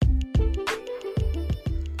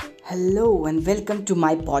Hello and welcome to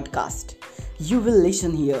my podcast. You will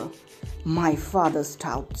listen here my father's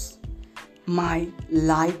thoughts, my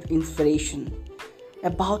life inspiration,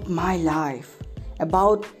 about my life,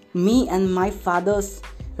 about me and my father's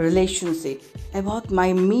relationship, about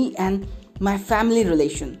me and my family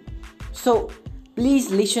relation. So please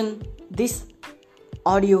listen this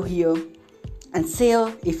audio here and share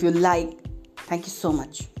if you like. Thank you so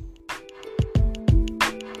much.